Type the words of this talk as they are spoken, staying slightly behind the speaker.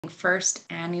First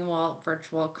annual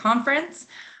virtual conference.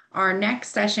 Our next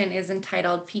session is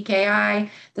entitled PKI,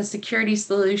 the Security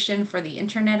Solution for the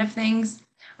Internet of Things.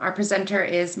 Our presenter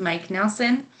is Mike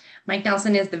Nelson. Mike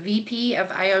Nelson is the VP of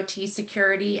IoT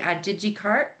Security at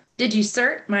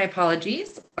DigiCert, my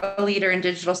apologies, a leader in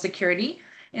digital security.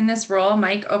 In this role,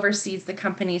 Mike oversees the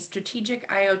company's strategic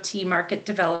IoT market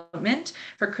development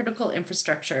for critical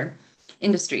infrastructure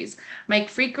industries. Mike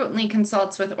frequently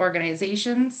consults with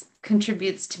organizations,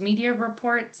 contributes to media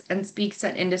reports, and speaks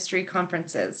at industry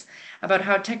conferences about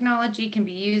how technology can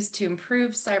be used to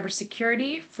improve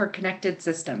cybersecurity for connected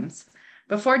systems.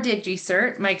 Before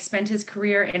DigiCert, Mike spent his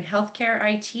career in healthcare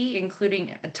IT,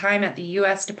 including a time at the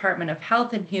U.S. Department of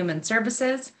Health and Human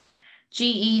Services,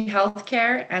 GE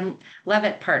Healthcare, and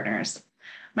Levitt Partners.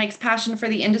 Mike's passion for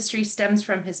the industry stems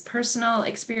from his personal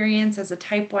experience as a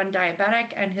type 1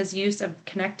 diabetic and his use of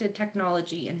connected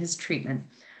technology in his treatment.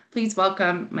 Please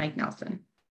welcome Mike Nelson.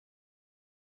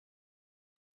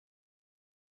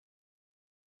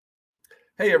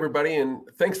 Hey, everybody, and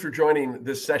thanks for joining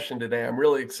this session today. I'm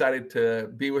really excited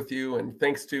to be with you, and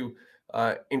thanks to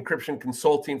Encryption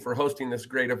Consulting for hosting this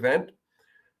great event.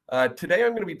 Today,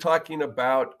 I'm going to be talking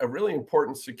about a really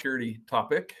important security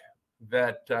topic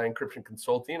that Encryption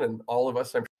Consulting and all of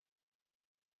us, I'm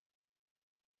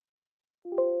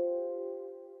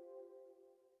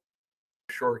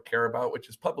sure, care about, which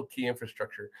is public key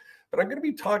infrastructure. But I'm going to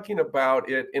be talking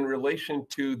about it in relation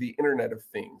to the Internet of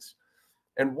Things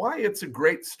and why it's a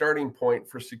great starting point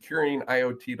for securing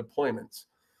IoT deployments.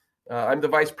 I'm the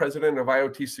Vice President of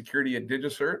IoT Security at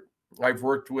DigiCert. I've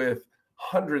worked with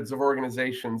hundreds of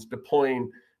organizations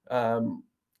deploying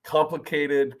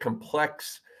complicated,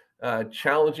 complex,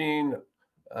 challenging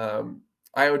IoT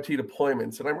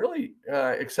deployments. And I'm really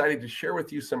excited to share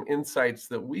with you some insights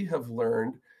that we have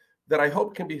learned that I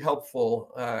hope can be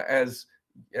helpful as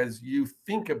you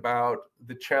think about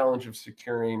the challenge of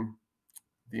securing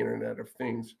the Internet of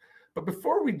Things. But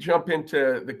before we jump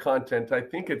into the content, I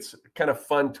think it's kind of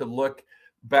fun to look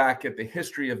back at the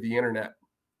history of the Internet.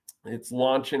 Its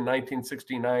launch in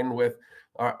 1969 with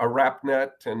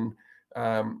ARPANET and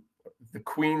the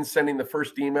Queen sending the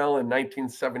first email in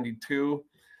 1972.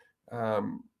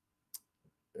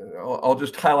 I'll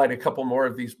just highlight a couple more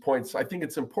of these points. I think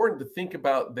it's important to think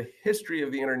about the history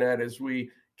of the Internet as we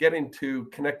get into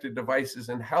connected devices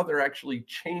and how they're actually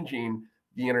changing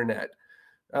the Internet.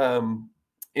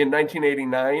 In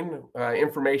 1989,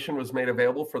 information was made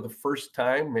available for the first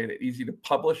time, made it easy to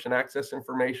publish and access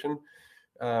information.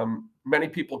 Many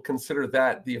people consider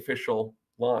that the official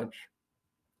launch.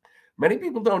 Many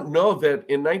people don't know that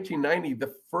in 1990,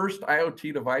 the first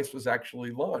IoT device was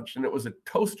actually launched, and it was a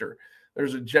toaster.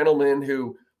 There's a gentleman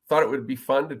who thought it would be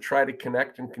fun to try to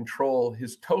connect and control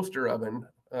his toaster oven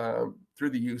through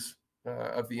the use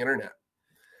of the Internet.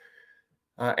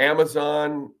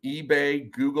 Amazon, eBay,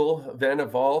 Google then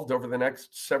evolved over the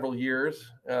next several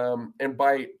years. And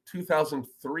by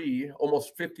 2003,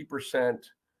 almost 50%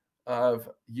 of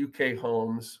UK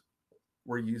homes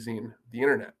were using the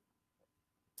Internet.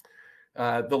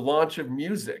 The launch of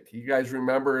music. You guys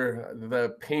remember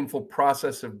the painful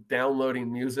process of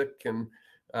downloading music and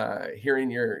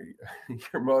hearing your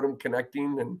modem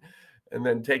connecting and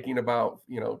then taking about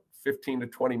 15 to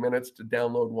 20 minutes to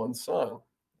download one song.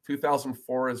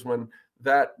 2004 is when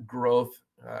that growth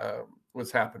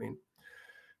was happening.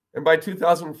 And by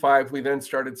 2005, we then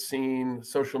started seeing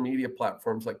social media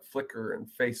platforms like Flickr and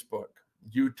Facebook.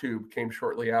 YouTube came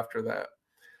shortly after that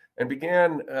and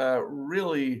began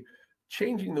really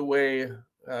changing the way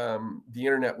the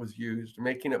Internet was used,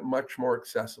 making it much more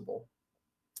accessible.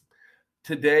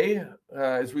 Today,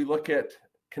 as we look at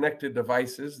connected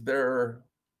devices, there are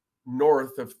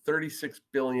north of 36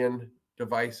 billion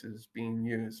devices being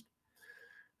used.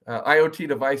 IoT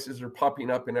devices are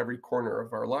popping up in every corner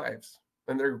of our lives,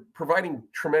 and they're providing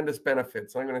tremendous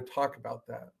benefits. I'm going to talk about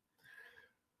that.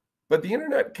 But the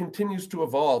Internet continues to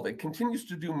evolve. It continues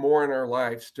to do more in our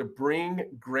lives to bring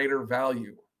greater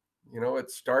value.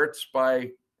 It starts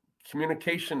by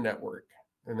communication network,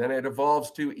 and then it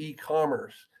evolves to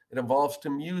e-commerce. It evolves to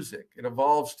music. It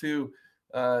evolves to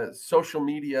social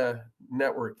media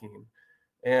networking.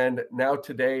 And now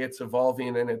today it's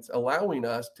evolving and it's allowing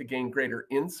us to gain greater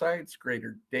insights,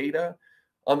 greater data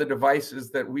on the devices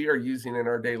that we are using in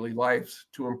our daily lives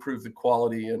to improve the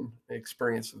quality and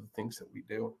experience of the things that we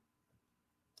do.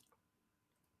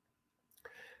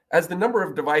 As the number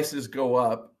of devices go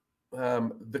up,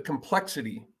 the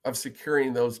complexity of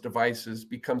securing those devices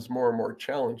becomes more and more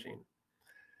challenging.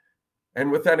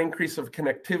 And with that increase of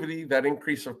connectivity, that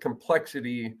increase of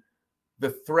complexity,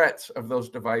 the threats of those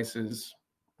devices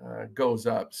goes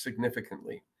up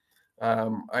significantly.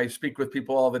 I speak with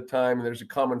people all the time, and there's a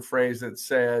common phrase that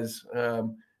says,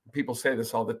 people say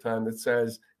this all the time, that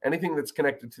says, anything that's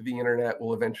connected to the internet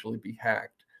will eventually be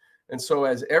hacked. And so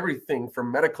as everything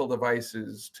from medical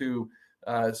devices to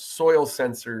soil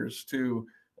sensors to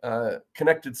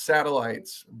connected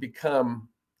satellites become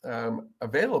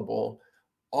available,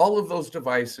 all of those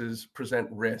devices present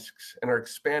risks and are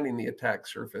expanding the attack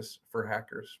surface for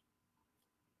hackers.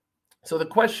 So the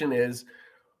question is,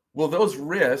 will those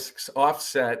risks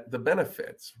offset the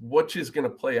benefits? Which is going to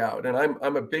play out? And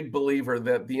I'm a big believer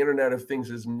that the Internet of Things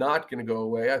is not going to go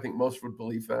away. I think most would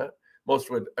believe that. Most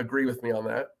would agree with me on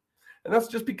that. And that's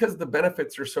just because the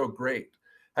benefits are so great.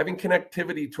 Having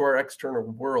connectivity to our external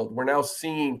world. We're now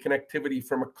seeing connectivity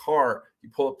from a car. You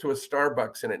pull up to a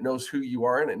Starbucks and it knows who you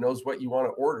are and it knows what you want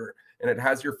to order. And it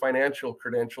has your financial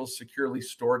credentials securely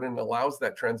stored and allows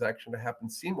that transaction to happen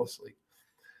seamlessly.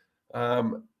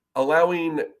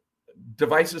 Allowing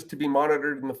devices to be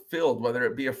monitored in the field, whether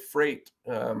it be a freight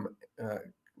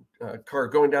car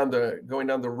going down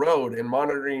the road, and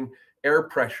monitoring air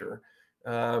pressure,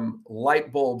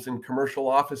 light bulbs in commercial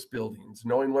office buildings,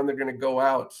 knowing when they're going to go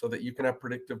out so that you can have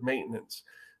predictive maintenance.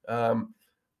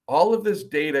 All of this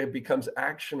data becomes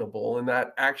actionable, and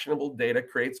that actionable data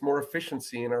creates more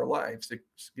efficiency in our lives.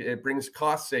 It brings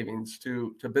cost savings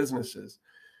to businesses,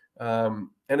 and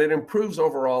it improves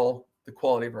overall the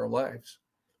quality of our lives.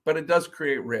 But it does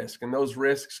create risk, and those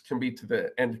risks can be to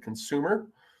the end consumer.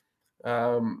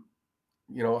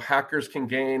 Hackers can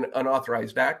gain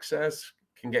unauthorized access,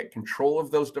 can get control of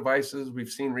those devices.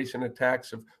 We've seen recent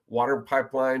attacks of water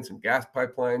pipelines and gas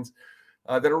pipelines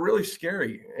that are really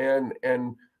scary, and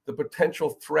the potential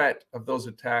threat of those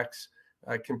attacks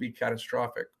can be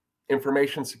catastrophic.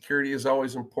 Information security is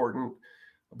always important,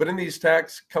 but in these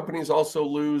attacks, companies also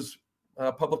lose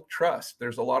public trust.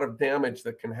 There's a lot of damage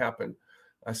that can happen.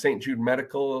 St. Jude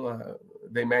Medical,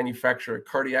 they manufacture a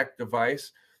cardiac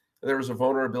device. There was a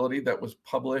vulnerability that was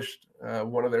published,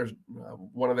 one of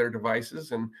their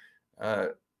devices, and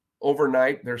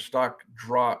overnight their stock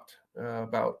dropped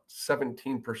about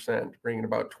 17%, bringing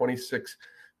about 26.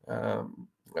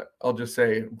 I'll just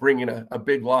say, bringing a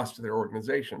big loss to their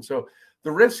organization. So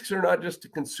the risks are not just to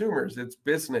consumers; it's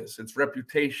business, it's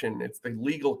reputation, it's the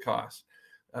legal costs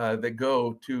that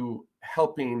go to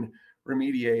helping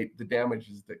remediate the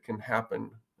damages that can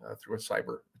happen through a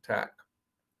cyber attack.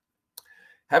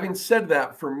 Having said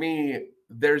that, for me,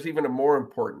 there's even a more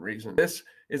important reason. This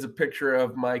is a picture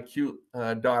of my cute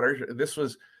daughter. This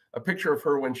was a picture of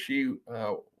her when she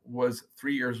was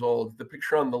 3 years old. The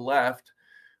picture on the left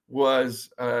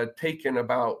was taken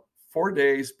about 4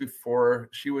 days before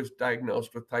she was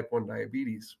diagnosed with type 1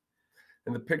 diabetes.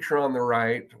 And the picture on the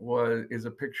right is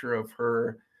a picture of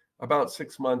her about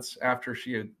 6 months after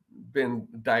she had been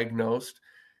diagnosed.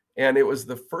 And it was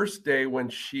the first day when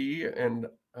she and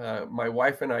my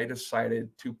wife and I decided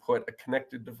to put a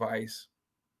connected device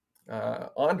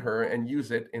on her and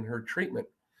use it in her treatment.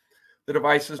 The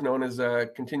device is known as a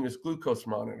continuous glucose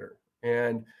monitor.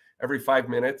 And every 5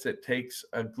 minutes, it takes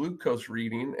a glucose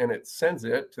reading and it sends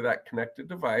it to that connected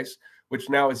device, which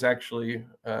now is actually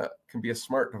can be a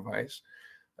smart device.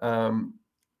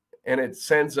 And it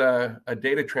sends a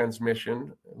data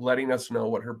transmission letting us know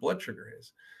what her blood sugar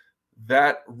is.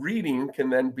 That reading can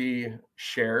then be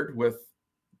shared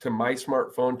to my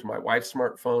smartphone, to my wife's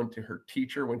smartphone, to her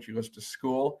teacher when she goes to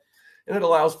school, and it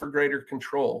allows for greater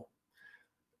control.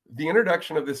 The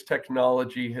introduction of this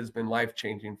technology has been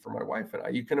life-changing for my wife and I.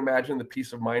 You can imagine the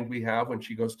peace of mind we have when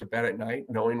she goes to bed at night,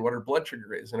 knowing what her blood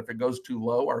sugar is. And if it goes too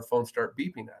low, our phones start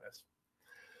beeping at us.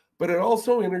 But it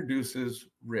also introduces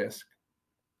risk.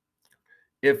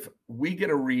 If we get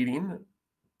a reading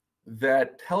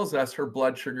that tells us her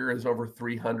blood sugar is over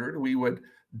 300, we would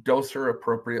dose her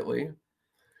appropriately.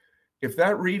 If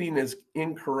that reading is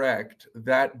incorrect,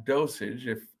 that dosage,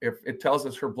 if it tells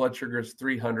us her blood sugar is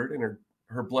 300 and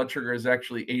her blood sugar is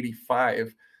actually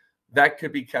 85, that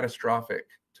could be catastrophic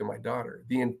to my daughter.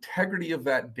 The integrity of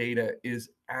that data is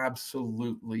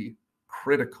absolutely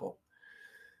critical.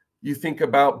 You think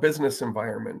about business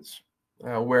environments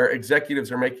where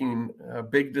executives are making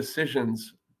big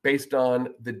decisions based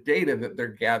on the data that they're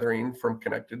gathering from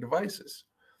connected devices.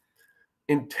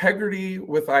 Integrity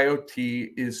with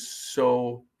IoT is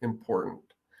so important.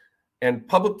 And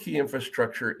public key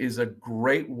infrastructure is a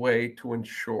great way to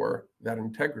ensure that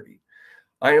integrity.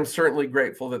 I am certainly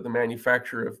grateful that the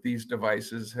manufacturer of these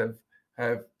devices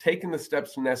have taken the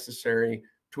steps necessary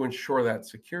to ensure that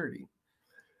security.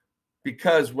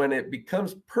 Because when it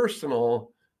becomes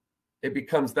personal, it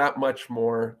becomes that much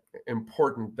more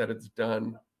important that it's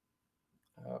done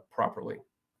properly.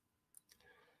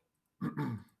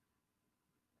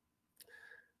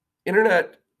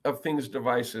 Internet of Things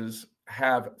devices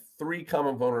have 3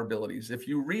 common vulnerabilities. If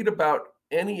you read about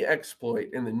any exploit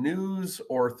in the news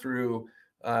or through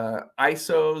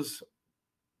ISOs,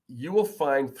 you will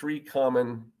find 3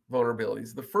 common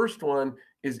vulnerabilities. The first one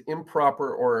is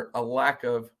improper or a lack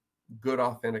of good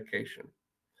authentication.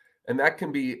 And that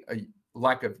can be a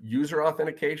lack of user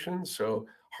authentication, so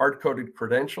hard-coded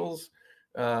credentials,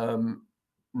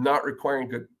 not requiring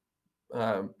good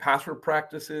password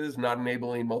practices, not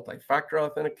enabling multi-factor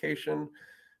authentication.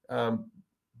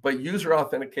 But user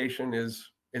authentication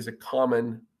is a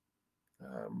common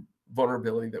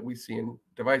vulnerability that we see in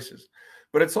devices.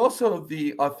 But it's also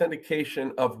the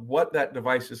authentication of what that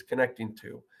device is connecting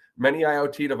to. Many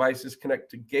IoT devices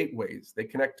connect to gateways, they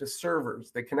connect to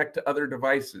servers, they connect to other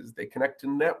devices, they connect to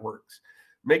networks.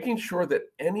 Making sure that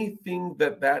anything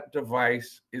that that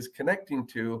device is connecting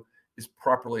to is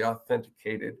properly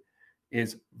authenticated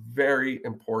is very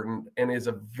important and is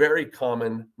a very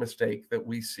common mistake that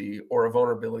we see, or a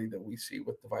vulnerability that we see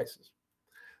with devices.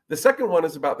 The second one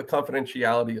is about the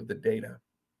confidentiality of the data.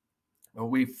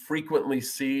 We frequently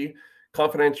see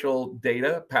confidential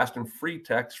data passed in free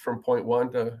text from point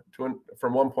one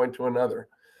from one point to another.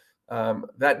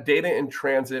 That data in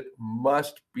transit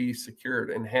must be secured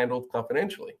and handled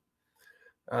confidentially.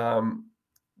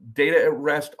 Data at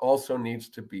rest also needs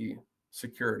to be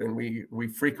secured, and we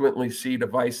frequently see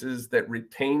devices that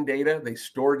retain data, they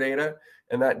store data,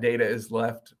 and that data is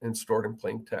left and stored in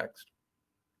plain text.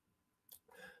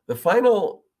 The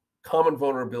final common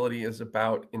vulnerability is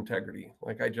about integrity,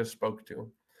 like I just spoke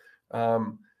to.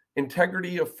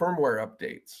 Integrity of firmware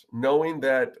updates, knowing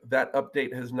that that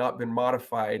update has not been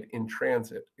modified in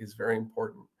transit is very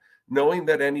important. Knowing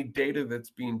that any data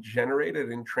that's being generated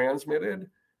and transmitted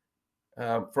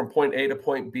from point A to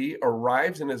point B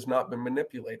arrives and has not been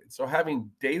manipulated. So having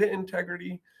data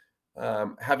integrity,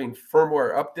 having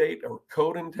firmware update or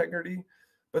code integrity,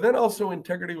 but then also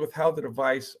integrity with how the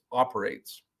device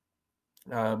operates.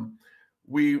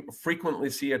 We frequently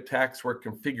see attacks where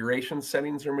configuration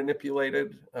settings are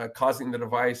manipulated, causing the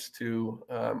device to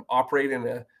operate in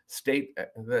a state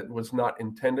that was not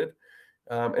intended.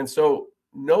 And so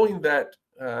knowing that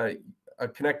a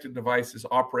connected device is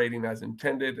operating as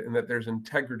intended and that there's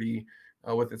integrity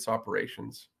with its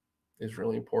operations is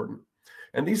really important.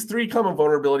 And these 3 common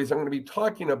vulnerabilities, I'm going to be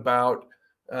talking about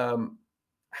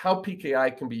how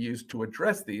PKI can be used to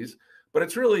address these, but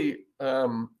it's really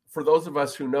for those of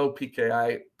us who know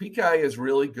PKI, PKI is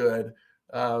really good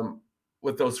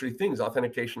with those 3 things: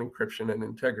 authentication, encryption, and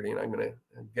integrity. And I'm going to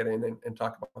get in and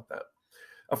talk about that.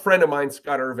 A friend of mine,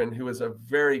 Scott Irvin, who is a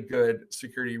very good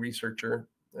security researcher,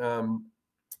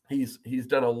 he's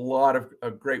done a lot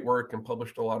of great work and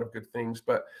published a lot of good things.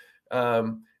 But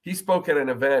he spoke at an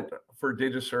event for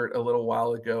DigiCert a little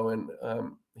while ago, and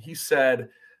he said,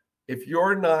 if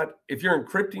you're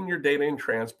encrypting your data in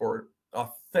transport,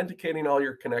 authenticating all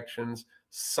your connections,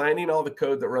 signing all the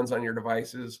code that runs on your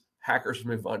devices, hackers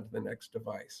move on to the next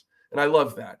device. And I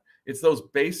love that. It's those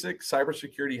basic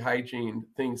cybersecurity hygiene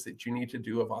things that you need to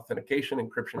do of authentication,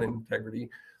 encryption, and integrity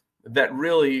that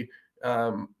really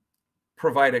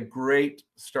provide a great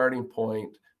starting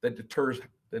point that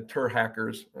deter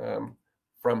hackers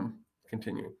from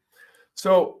continuing.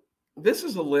 So this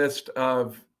is a list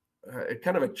of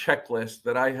kind of a checklist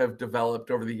that I have developed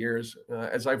over the years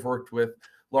as I've worked with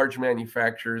large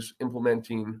manufacturers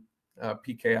implementing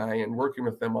PKI and working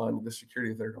with them on the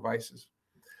security of their devices.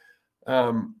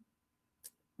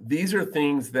 These are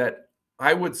things that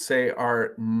I would say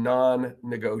are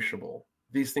non-negotiable.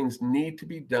 These things need to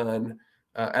be done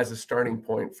as a starting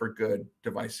point for good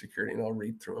device security, and I'll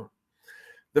read through them.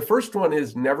 The first one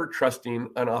is never trusting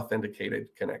unauthenticated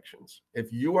connections.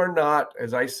 If you are not,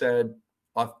 as I said,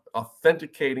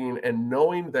 authenticating and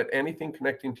knowing that anything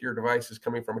connecting to your device is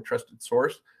coming from a trusted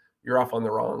source, you're off on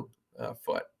the wrong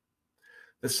foot.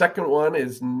 The second one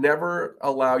is never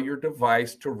allow your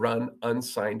device to run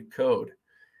unsigned code.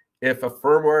 If a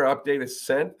firmware update is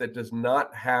sent that does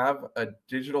not have a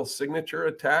digital signature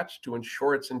attached to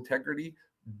ensure its integrity,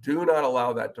 do not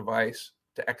allow that device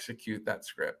to execute that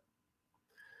script.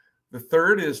 The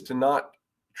third is to not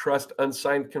trust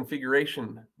unsigned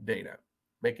configuration data,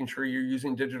 making sure you're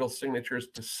using digital signatures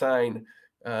to sign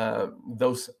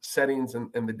those settings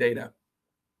and the data.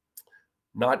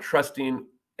 Not trusting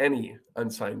any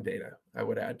unsigned data, I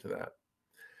would add to that.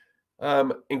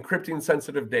 Encrypting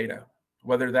sensitive data,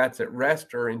 whether that's at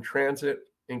rest or in transit,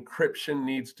 encryption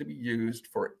needs to be used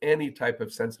for any type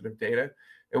of sensitive data.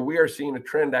 And we are seeing a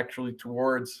trend actually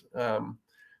towards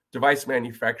device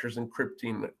manufacturers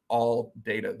encrypting all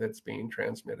data that's being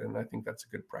transmitted. And I think that's a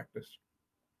good practice.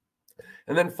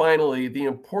 And then finally, the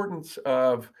importance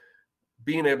of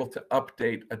being able to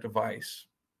update a device.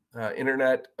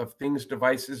 Internet of Things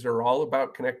devices are all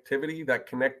about connectivity. That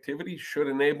connectivity should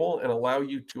enable and allow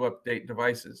you to update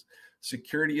devices.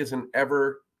 Security is an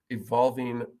ever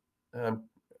evolving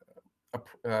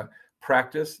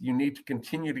practice. You need to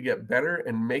continue to get better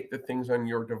and make the things on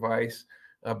your device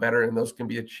better, and those can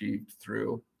be achieved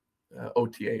through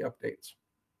OTA updates.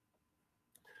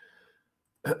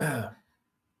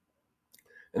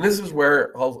 And this is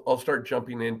where I'll start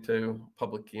jumping into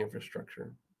public key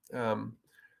infrastructure.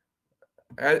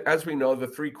 As we know, the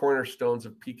three cornerstones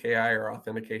of PKI are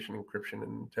authentication, encryption,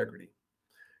 and integrity.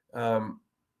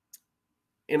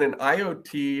 In an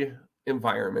IoT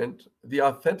environment, the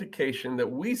authentication that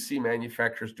we see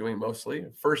manufacturers doing mostly,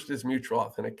 first is mutual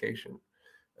authentication.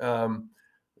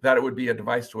 That it would be a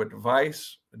device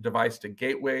to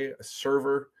gateway, a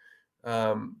server,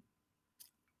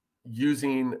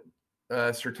 using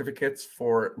certificates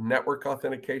for network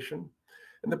authentication.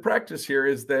 And the practice here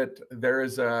is that there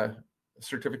is a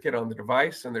certificate on the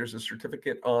device and there's a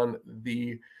certificate on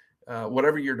the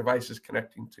whatever your device is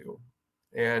connecting to.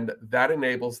 And that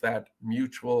enables that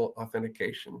mutual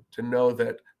authentication to know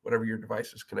that whatever your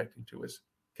device is connecting to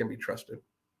can be trusted.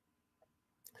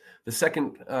 The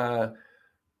second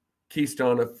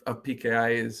keystone of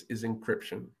PKI is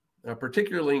encryption,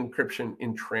 particularly encryption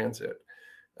in transit,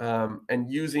 and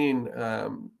using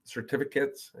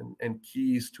certificates and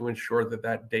keys to ensure that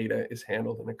that data is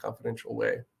handled in a confidential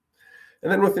way.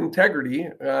 And then with integrity,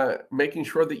 making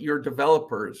sure that your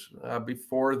developers,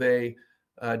 before they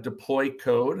deploy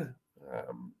code,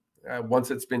 once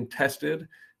it's been tested,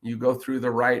 you go through the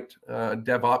right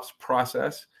DevOps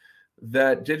process,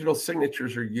 that digital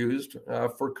signatures are used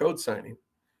for code signing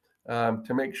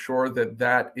to make sure that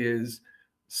that is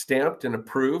stamped and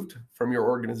approved from your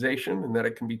organization and that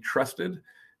it can be trusted.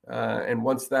 And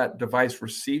once that device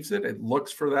receives it, it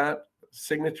looks for that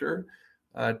signature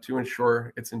to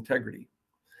ensure its integrity.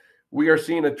 We are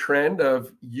seeing a trend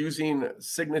of using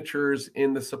signatures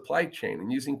in the supply chain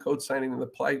and using code signing in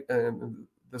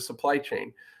the supply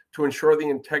chain to ensure the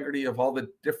integrity of all the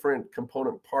different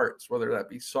component parts, whether that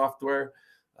be software,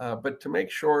 but to make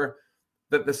sure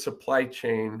that the supply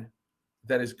chain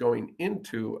that is going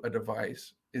into a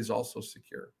device is also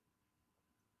secure.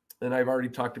 And I've already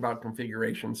talked about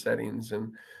configuration settings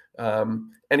and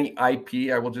any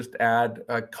IP. I will just add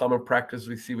a common practice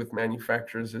we see with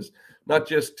manufacturers is not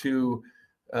just to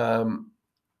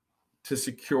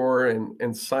secure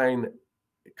and sign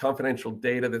confidential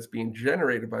data that's being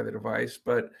generated by the device,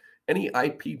 but any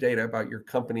IP data about your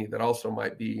company that also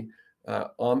might be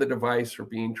on the device or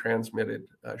being transmitted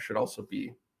should also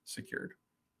be secured.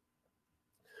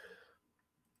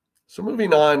 So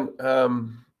moving on,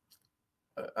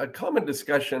 a common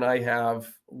discussion I have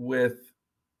with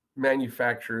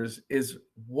manufacturers is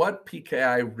what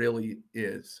PKI really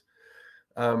is.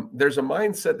 There's a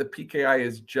mindset that PKI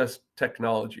is just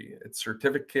technology. It's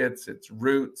certificates, it's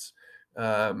roots,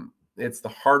 it's the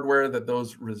hardware that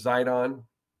those reside on.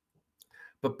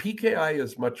 But PKI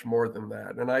is much more than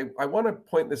that. And I want to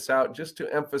point this out just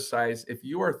to emphasize, if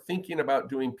you are thinking about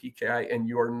doing PKI and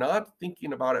you are not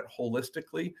thinking about it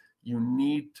holistically, you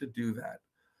need to do that.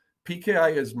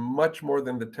 PKI is much more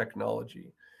than the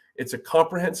technology. It's a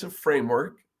comprehensive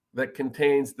framework that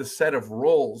contains the set of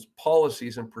roles,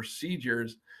 policies, and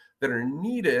procedures that are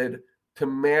needed to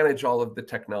manage all of the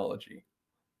technology,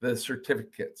 the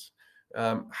certificates.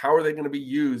 How are they going to be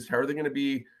used? How are they going to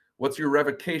be? What's your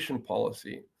revocation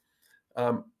policy?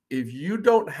 If you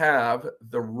don't have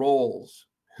the roles,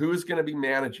 who's going to be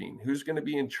managing? Who's going to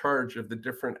be in charge of the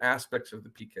different aspects of the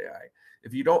PKI?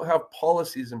 If you don't have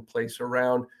policies in place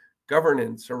around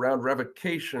governance, around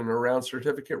revocation, around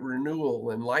certificate renewal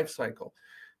and life cycle,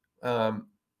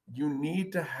 you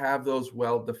need to have those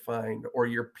well defined, or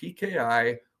your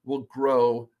PKI will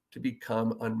grow to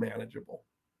become unmanageable.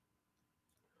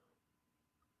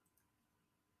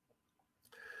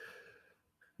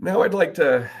 Now I'd like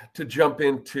to jump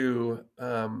into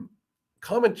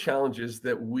common challenges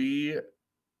that we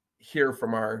hear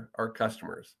from our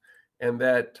customers and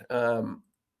that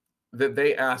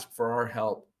they ask for our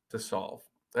help to solve.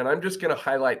 And I'm just going to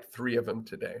highlight 3 of them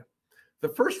today. The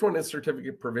first one is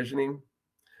certificate provisioning,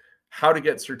 how to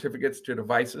get certificates to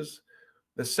devices.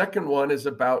 The second one is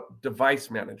about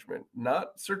device management,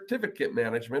 not certificate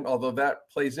management, although that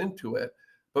plays into it,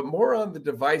 but more on the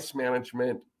device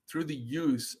management through the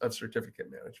use of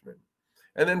certificate management.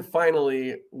 And then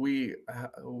finally, we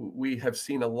have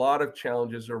seen a lot of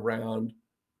challenges around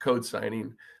code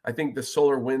signing. I think the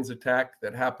SolarWinds attack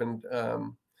that happened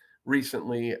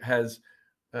recently has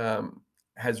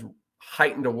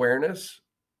heightened awareness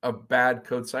of bad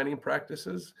code signing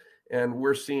practices. And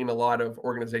we're seeing a lot of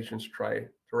organizations try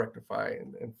to rectify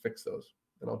and fix those.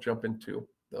 And I'll jump into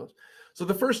those. So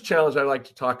the first challenge I'd like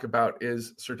to talk about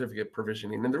is certificate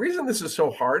provisioning. And the reason this is so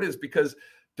hard is because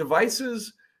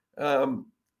devices,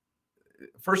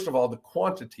 first of all, the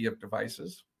quantity of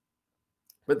devices,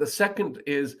 but the second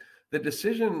is the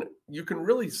decision. You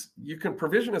can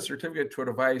provision a certificate to a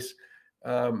device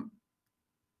in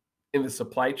the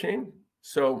supply chain.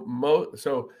 So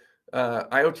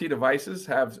IoT devices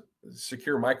have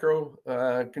secure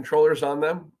microcontrollers on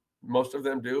them. Most of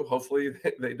them do. Hopefully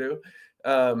they do.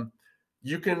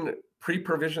 You can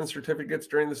pre-provision certificates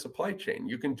during the supply chain.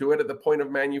 You can do it at the point of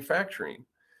manufacturing.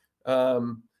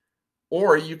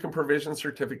 Or you can provision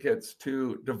certificates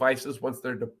to devices once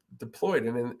they're deployed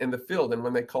and in the field and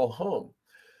when they call home.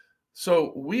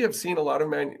 So we have seen a lot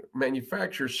of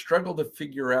manufacturers struggle to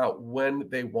figure out when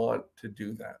they want to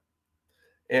do that.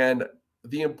 And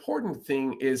the important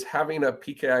thing is having a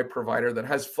PKI provider that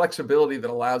has flexibility that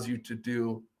allows you to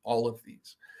do all of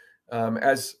these.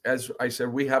 As I said,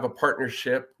 we have a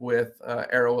partnership with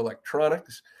Arrow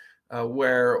Electronics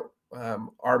where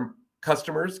our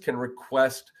customers can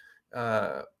request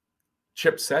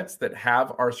chipsets that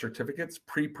have our certificates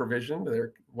pre-provisioned.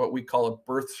 They're what we call a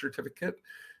birth certificate.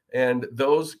 And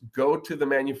those go to the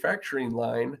manufacturing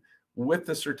line with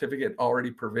the certificate already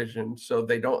provisioned, so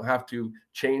they don't have to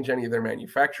change any of their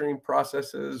manufacturing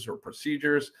processes or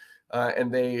procedures. And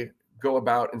they go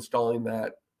about installing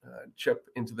that chip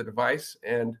into the device,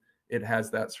 and it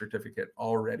has that certificate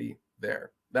already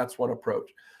there. That's one approach.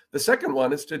 The second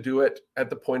one is to do it at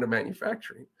the point of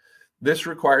manufacturing. This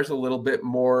requires a little bit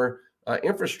more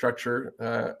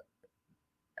infrastructure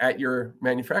at your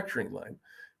manufacturing line.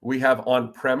 We have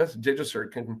on-premise.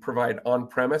 DigiCert can provide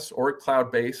on-premise or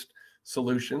cloud-based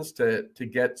solutions to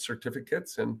get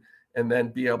certificates and then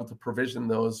be able to provision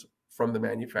those from the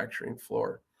manufacturing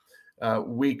floor.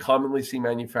 We commonly see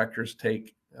manufacturers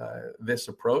take this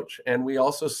approach, and we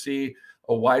also see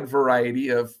a wide variety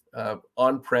of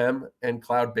on-prem and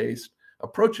cloud-based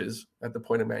approaches at the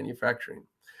point of manufacturing.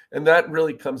 And that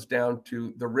really comes down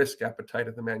to the risk appetite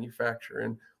of the manufacturer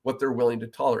and what they're willing to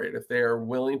tolerate. If they are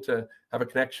willing to have a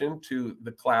connection to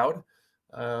the cloud,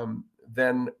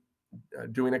 then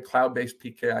doing a cloud-based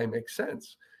PKI makes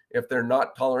sense. If they're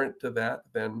not tolerant to that,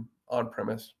 then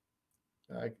on-premise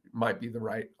might be the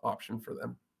right option for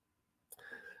them.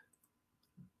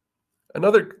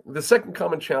 The second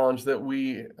common challenge that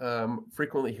we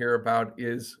frequently hear about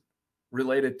is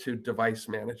related to device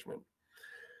management.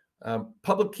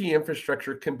 Public key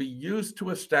infrastructure can be used to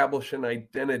establish an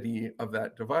identity of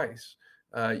that device.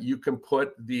 You can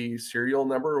put the serial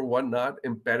number or whatnot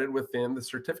embedded within the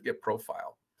certificate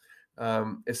profile,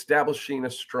 establishing a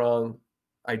strong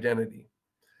identity.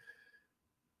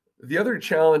 The other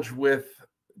challenge with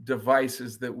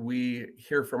devices that we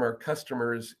hear from our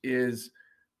customers is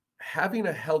having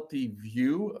a healthy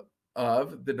view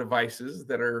of the devices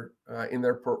that are in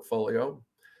their portfolio,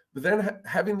 but then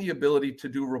having the ability to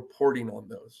do reporting on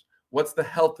those. What's the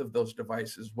health of those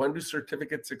devices? When do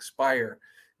certificates expire?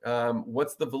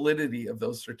 What's the validity of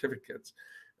those certificates?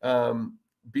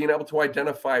 Being able to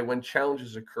identify when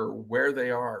challenges occur, where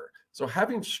they are. So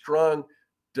having strong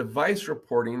device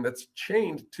reporting that's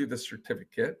chained to the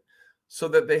certificate so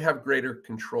that they have greater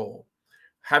control.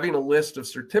 Having a list of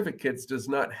certificates does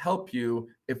not help you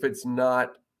if it's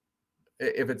not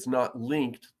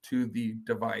linked to the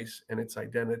device and its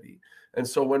identity. And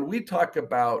so when we talk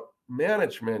about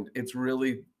management, it's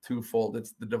really twofold.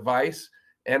 It's the device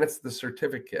and it's the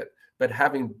certificate, but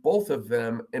having both of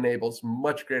them enables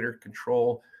much greater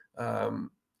control,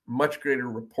 much greater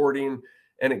reporting,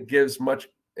 and it gives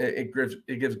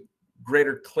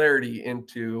greater clarity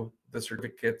into the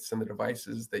certificates and the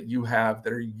devices that you have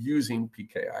that are using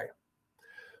PKI.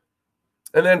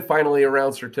 And then finally,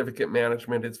 around certificate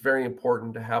management, it's very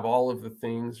important to have all of the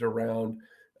things around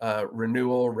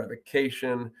renewal,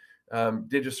 revocation.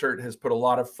 DigiCert has put a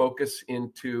lot of focus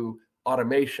into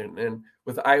automation. And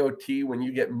with IoT, when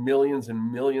you get millions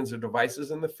and millions of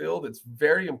devices in the field, it's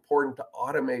very important to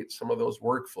automate some of those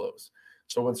workflows.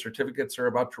 So when certificates are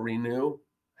about to renew,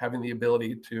 having the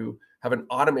ability to have an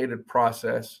automated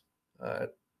process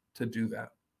to do that,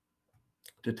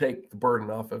 to take the burden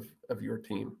off of your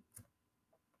team.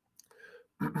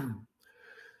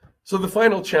 So the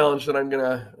final challenge that I'm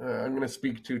gonna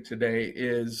speak to today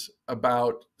is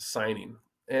about signing.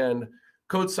 And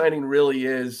code signing really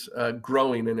is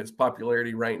growing in its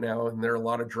popularity right now, and there are a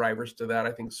lot of drivers to that.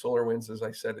 I think SolarWinds, as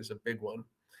I said, is a big one.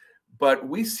 But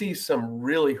we see some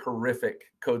really horrific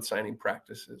code signing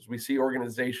practices. We see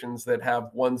organizations that have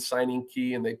one signing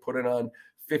key and they put it on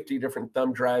 50 different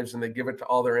thumb drives and they give it to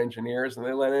all their engineers and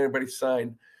they let anybody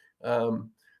sign.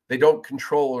 They don't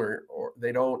control or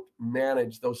they don't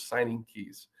manage those signing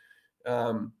keys.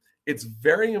 It's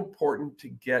very important to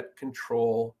get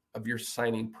control of your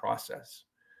signing process.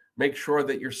 Make sure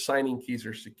that your signing keys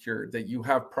are secured, that you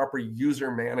have proper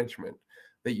user management,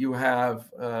 that you have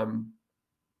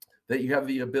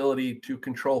the ability to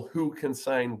control who can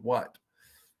sign what.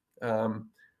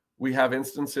 We have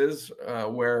instances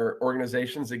where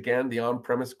organizations, again, the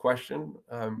on-premise question,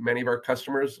 many of our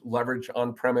customers leverage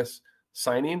on-premise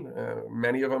signing.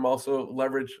 Many of them also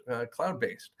leverage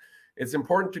cloud-based. It's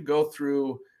important to go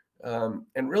through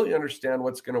and really understand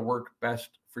what's going to work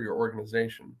best for your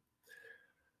organization.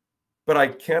 But I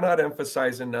cannot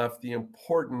emphasize enough the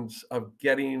importance of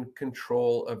getting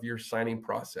control of your signing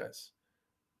process.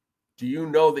 Do you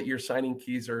know that your signing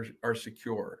keys are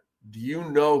secure? Do you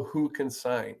know who can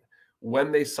sign?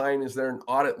 When they sign, is there an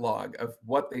audit log of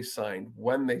what they signed,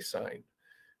 when they signed?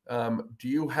 Do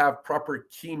you have proper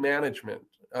key management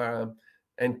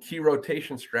and key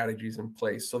rotation strategies in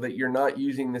place so that you're not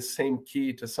using the same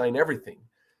key to sign everything?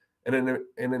 And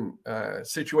in a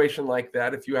situation like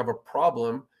that, if you have a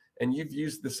problem and you've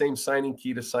used the same signing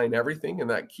key to sign everything and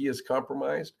that key is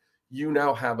compromised, you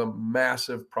now have a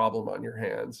massive problem on your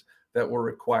hands that will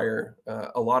require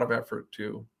a lot of effort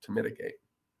to mitigate.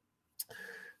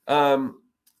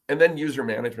 And then user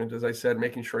management, as I said,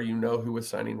 making sure you know who is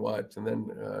signing what, and then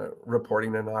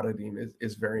reporting and auditing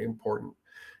is very important.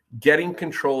 Getting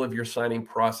control of your signing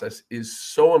process is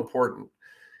so important.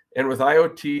 And with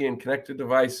IoT and connected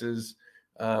devices,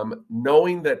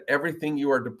 knowing that everything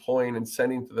you are deploying and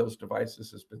sending to those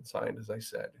devices has been signed, as I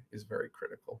said, is very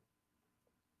critical.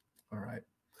 All right.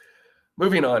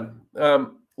 Moving on.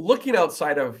 Looking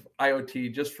outside of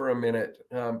IoT just for a minute,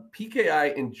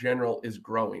 PKI in general is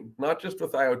growing, not just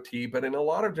with IoT, but in a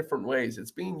lot of different ways.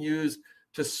 It's being used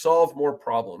to solve more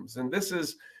problems. And this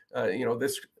is,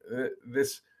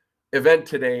 this event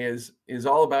today is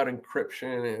all about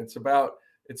encryption, and it's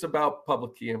about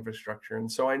public key infrastructure.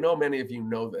 And so I know many of you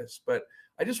know this, but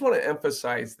I just want to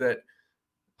emphasize that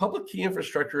public key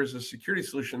infrastructure is a security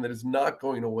solution that is not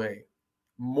going away.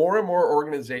 More and more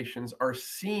organizations are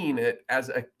seeing it as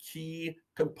a key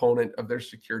component of their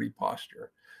security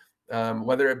posture,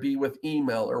 whether it be with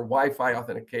email or Wi-Fi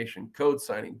authentication, code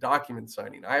signing, document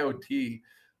signing, IoT,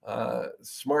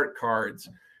 smart cards,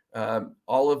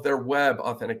 all of their web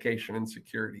authentication and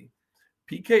security.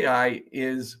 PKI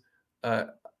is a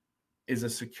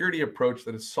security approach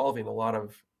that is solving a lot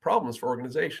of problems for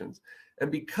organizations. And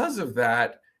because of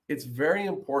that, it's very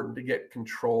important to get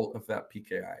control of that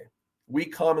PKI. We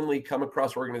commonly come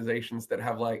across organizations that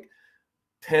have like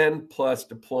 10 plus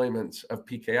deployments of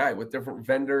PKI with different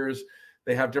vendors.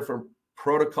 They have different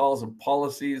protocols and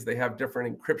policies. They have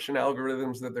different encryption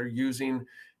algorithms that they're using.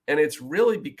 And it's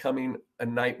really becoming a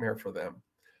nightmare for them.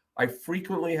 I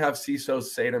frequently have CISOs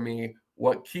say to me,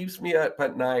 what keeps me up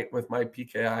at night with my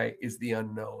PKI is the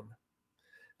unknown.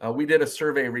 We did a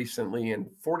survey recently, and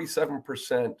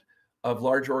 47% of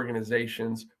large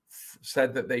organizations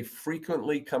said that they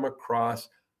frequently come across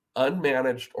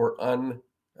unmanaged or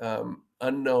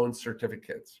unknown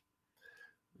certificates.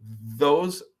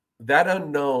 That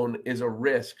unknown is a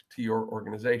risk to your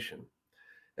organization.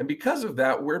 And because of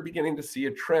that, we're beginning to see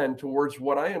a trend towards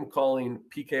what I am calling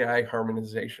PKI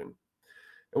harmonization.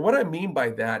 And what I mean by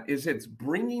that is it's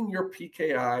bringing your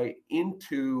PKI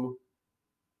into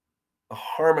a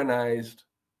harmonized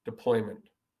deployment,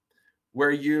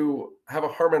 where you have a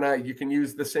harmonized, you can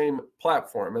use the same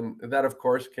platform. And that, of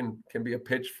course, can be a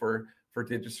pitch for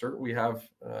DigiCert. We have,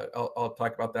 I'll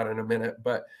talk about that in a minute.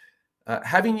 But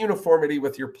having uniformity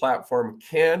with your platform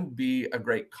can be a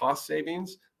great cost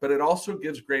savings, but it also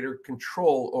gives greater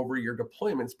control over your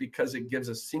deployments because it gives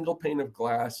a single pane of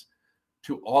glass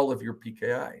to all of your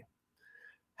PKI.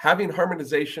 Having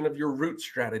harmonization of your root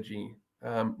strategy,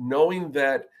 knowing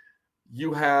that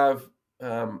you have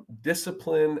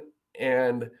discipline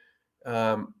and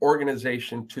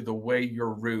organization to the way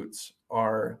your roots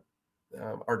are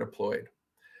deployed.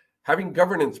 Having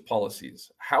governance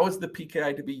policies. How is the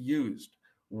PKI to be used?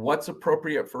 What's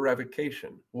appropriate for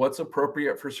revocation? What's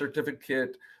appropriate for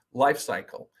certificate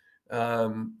lifecycle?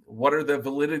 What are the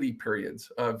validity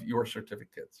periods of your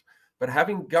certificates? But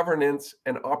having governance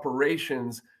and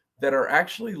operations that are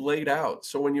actually laid out.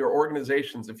 So when your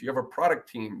organizations, if you have a product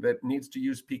team that needs to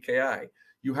use PKI,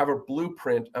 you have a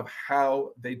blueprint of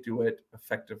how they do it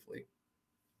effectively.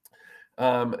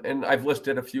 And I've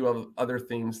listed a few other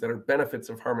things that are benefits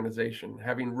of harmonization,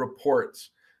 having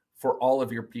reports for all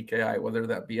of your PKI, whether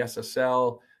that be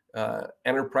SSL,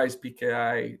 enterprise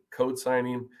PKI, code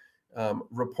signing.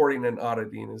 reporting and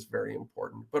auditing is very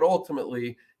important. But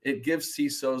ultimately, it gives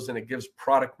CISOs and it gives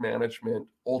product management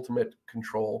ultimate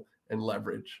control and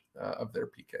leverage of their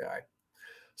PKI.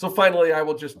 So finally, I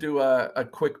will just do a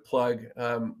quick plug.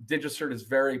 DigiCert is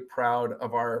very proud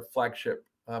of our flagship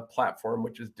platform,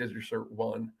 which is DigiCert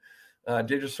One.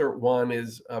 DigiCert One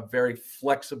is a very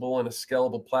flexible and a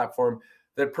scalable platform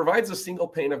that provides a single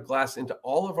pane of glass into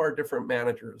all of our different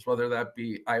managers, whether that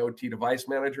be IoT device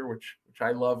manager, which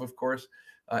I love, of course,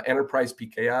 enterprise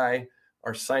PKI,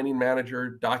 our signing manager,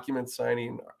 document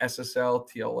signing, SSL,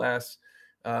 TLS.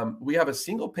 We have a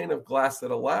single pane of glass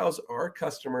that allows our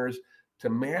customers to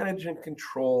manage and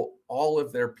control all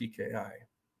of their PKI.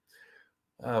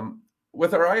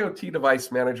 With our IoT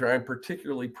device manager, I'm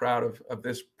particularly proud of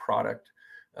this product.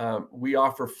 We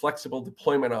offer flexible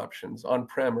deployment options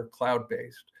on-prem or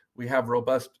cloud-based. We have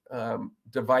robust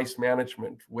device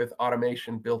management with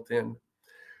automation built in.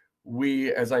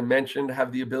 We, as I mentioned,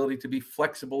 have the ability to be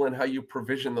flexible in how you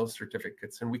provision those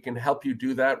certificates, and we can help you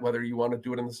do that, whether you want to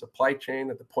do it in the supply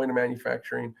chain, at the point of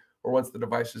manufacturing, or once the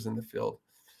device is in the field.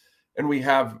 And we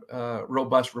have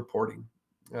robust reporting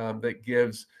that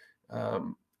gives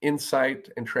insight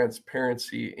and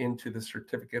transparency into the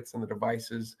certificates and the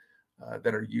devices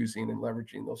that are using and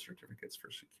leveraging those certificates for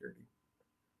security.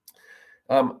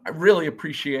 I really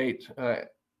appreciate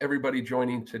everybody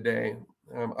joining today.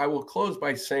 I will close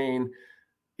by saying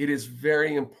it is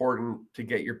very important to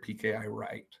get your PKI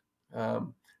right.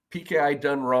 PKI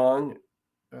done wrong,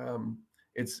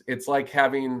 it's like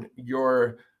having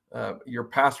your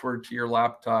password to your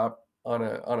laptop on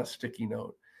a sticky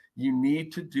note. You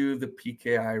need to do the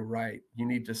PKI right. You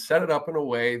need to set it up in a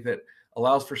way that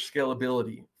allows for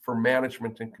scalability, for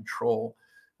management and control.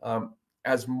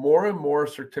 As more and more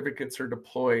certificates are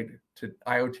deployed to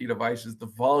IoT devices, the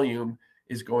volume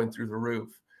is going through the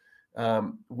roof.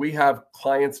 We have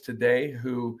clients today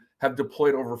who have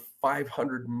deployed over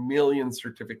 500 million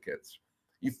certificates.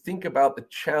 You think about the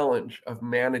challenge of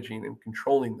managing and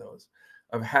controlling those,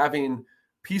 of having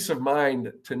peace of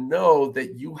mind to know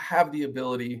that you have the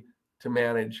ability to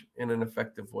manage in an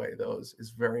effective way. Those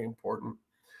is very important.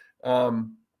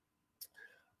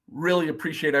 Really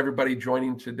appreciate everybody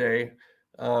joining today.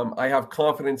 I have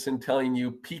confidence in telling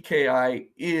you PKI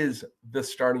is the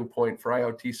starting point for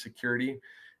IoT security,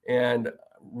 and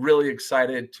really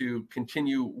excited to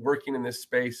continue working in this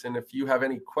space. And if you have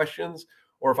any questions,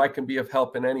 or if I can be of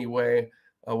help in any way,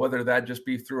 whether that just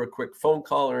be through a quick phone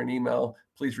call or an email,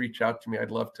 please reach out to me.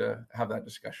 I'd love to have that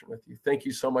discussion with you. Thank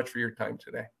you so much for your time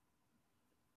today.